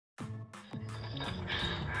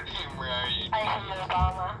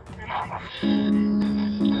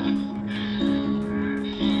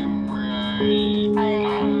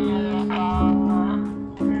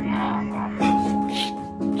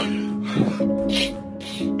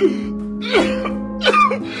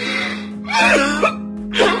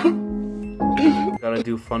Gotta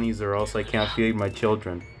do funnies or else I can't feed my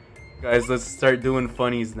children. Guys, let's start doing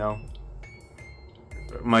funnies now.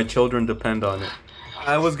 My children depend on it.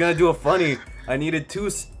 I was gonna do a funny. I needed 2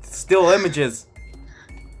 still images.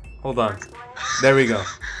 Hold on. There we go.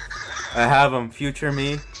 I have them. Future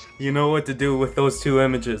me, you know what to do with those 2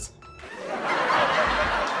 images.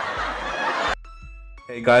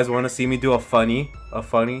 Hey guys, wanna see me do a funny? A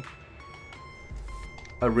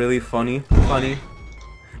really funny?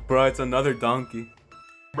 Bro, it's another donkey.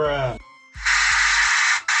 Bruh.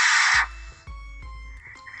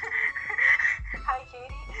 Hi,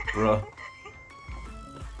 Katie. Bro.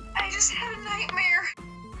 I just had a nightmare.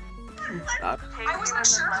 I wasn't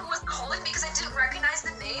sure who was calling because I didn't recognize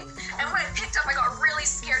the name, and when I picked up, I got really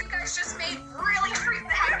scared. You guys just really freaked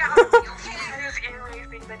the heck out of me, okay? It is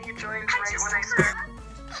amazing that you joined right when I started.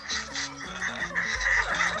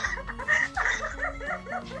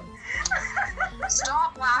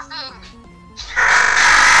 Stop laughing.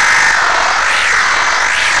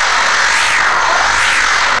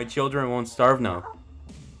 My children won't starve now.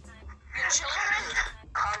 Your children?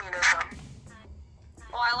 Communism.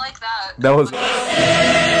 Oh, I like that. That was Say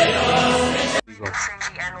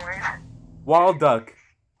the N-word. Wall duck.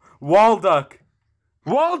 Wall duck.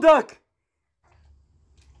 Wall duck.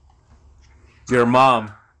 Your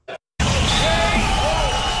mom.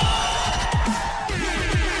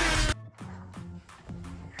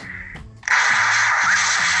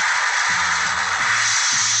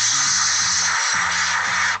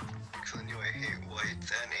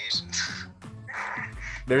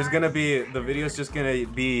 There's gonna be, the video's just gonna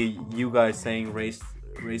be you guys saying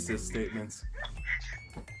racist statements.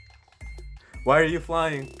 Why are you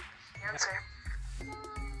flying? Answer.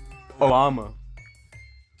 Obama.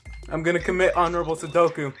 I'm gonna commit honorable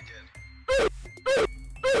Sudoku. Things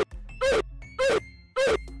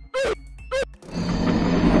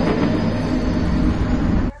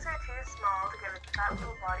are too small to get a fat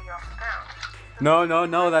little body off the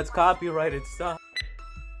ground. No, that's copyrighted stuff.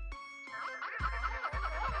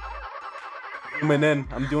 Zooming in.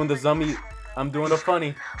 I'm doing the zummy. I'm doing the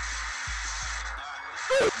funny.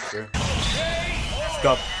 Sure.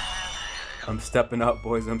 Stop. I'm stepping out,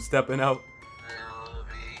 boys. I'm stepping out.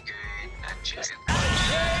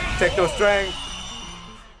 Techno strength.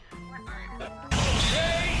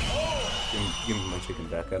 Give me my chicken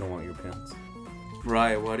back. I don't want your pants.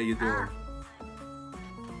 Riot, what are you doing?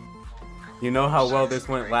 You know how well this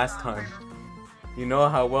went last time. You know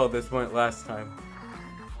how well this went last time.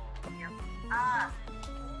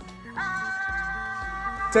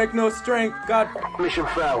 Techno strength, God. Mission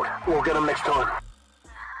failed. We'll get him next time.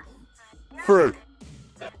 Frick.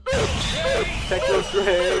 Techno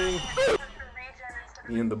strength.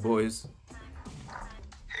 Me and the boys.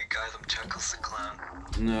 Hey guys, I'm Chuckles the Clown.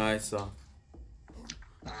 No, I saw.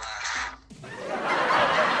 Laugh.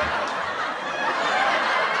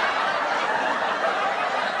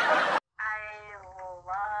 I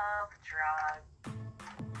love drugs.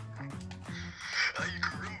 Are you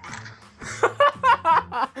Roomba?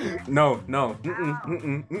 No.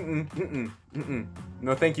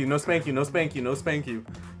 No, thank you. No spank you. No spank you. No spank you.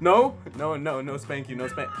 No spank you. No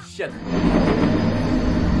spank. Shit.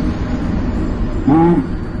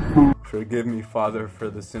 Forgive me, Father, for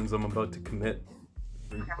the sins I'm about to commit.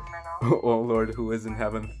 Oh Lord, who is in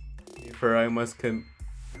heaven, for I must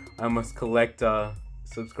collect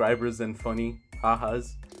subscribers and funny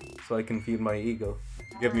ha-has so I can feed my ego.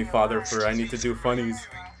 Forgive me, Father, for I need to do funnies.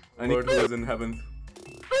 Lord, who is in heaven,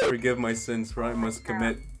 forgive my sins, for I must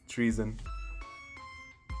commit treason.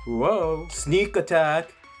 Whoa! Sneak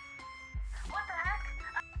attack! What the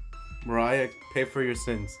heck? Mariah, pay for your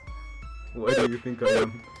sins. What do you think I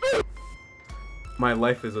am? My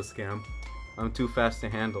life is a scam. I'm too fast to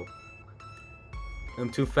handle. I'm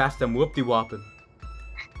too fast, I'm whoop-de-whopping.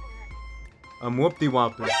 I'm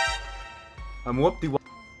whoop-de-whopping. I'm whoop-de-whopping.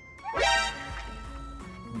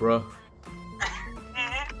 Bruh.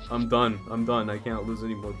 I'm done. I can't lose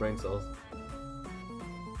any more brain cells.